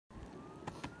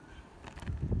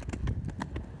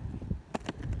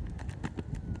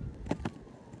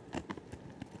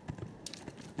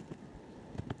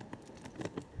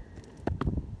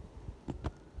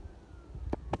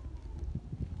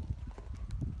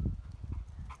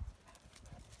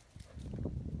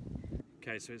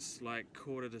Okay, so it's like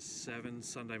 6:45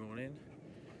 Sunday morning.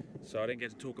 So I didn't get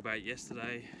to talk about it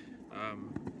yesterday.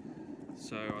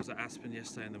 So I was at Aspen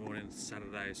yesterday in the morning, it's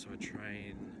Saturday, so I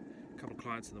train a couple of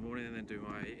clients in the morning and then do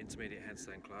my intermediate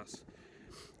handstand class.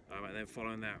 And then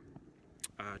following that,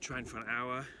 train for an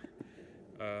hour.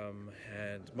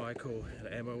 And Michael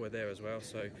and Emma were there as well.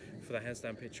 So for the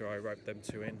handstand picture, I roped them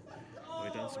two in. And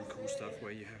we've done some cool stuff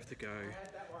where you have to go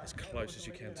as close as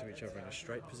you can to each other in a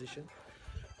straight position,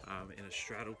 in a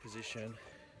straddle position,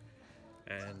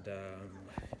 and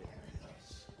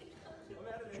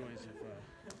joys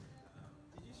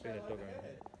of being a doggo.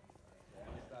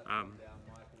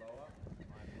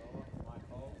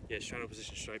 Yeah, straddle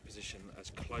position, straight position, as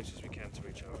close as we can to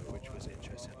each other, which was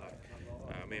interesting.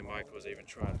 Like, me and Michael was even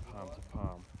trying palm to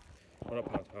palm, well not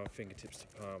palm to palm, fingertips to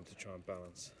palm to try and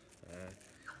balance.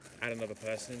 Add another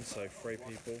person in, so 3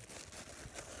 people.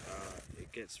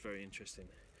 It gets very interesting.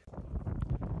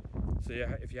 So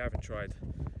yeah, if you haven't tried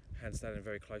handstanding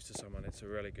very close to someone, it's a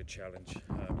really good challenge.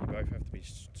 You both have to be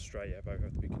straight, you both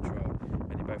have to be controlled,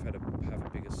 and you both have a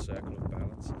bigger circle of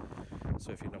balance.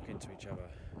 So if you knock into each other,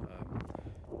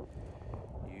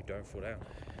 you don't fall down.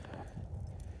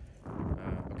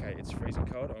 Okay, it's freezing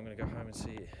cold. I'm going to go home and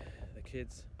see the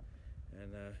kids,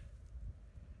 and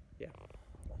yeah,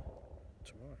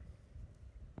 tomorrow.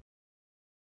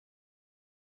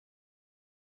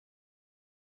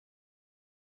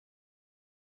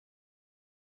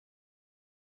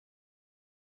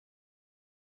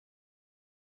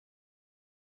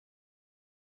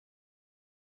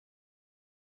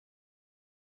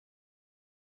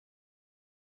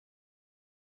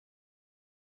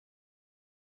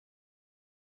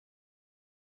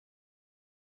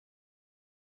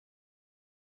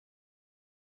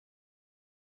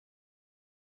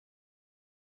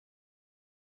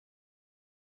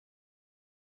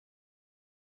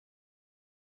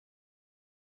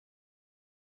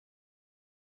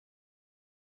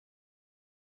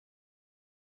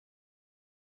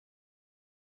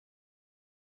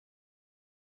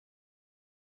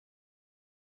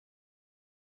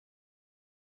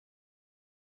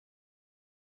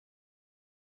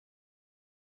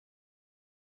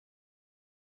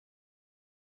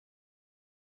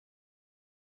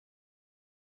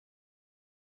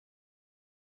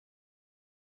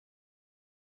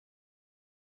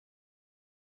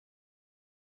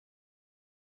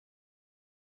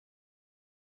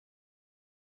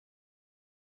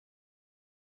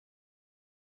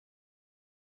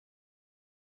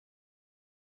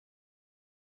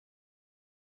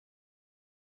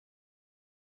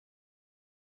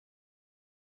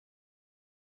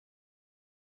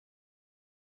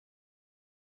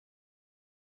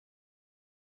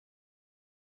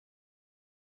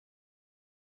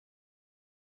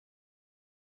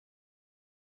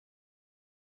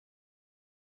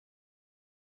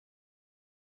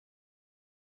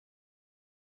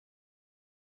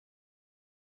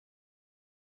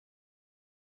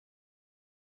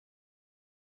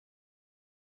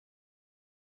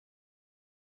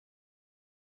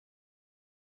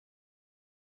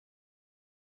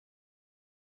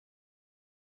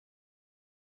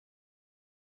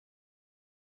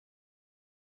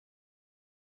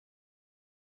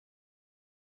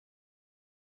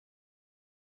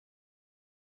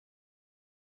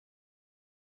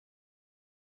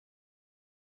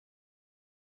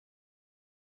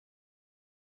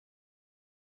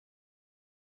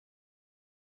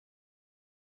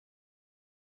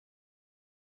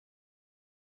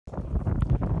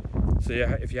 So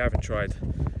yeah, if you haven't tried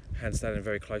handstanding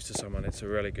very close to someone, it's a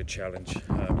really good challenge.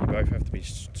 You both have to be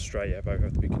straight, you both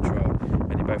have to be controlled,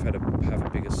 and you both have a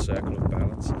bigger circle of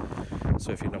balance.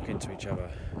 So if you knock into each other,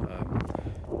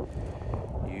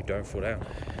 you don't fall down.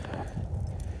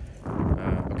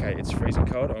 Okay, it's freezing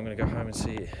cold. I'm going to go home and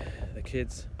see the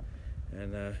kids,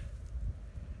 and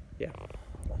yeah,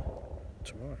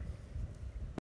 tomorrow.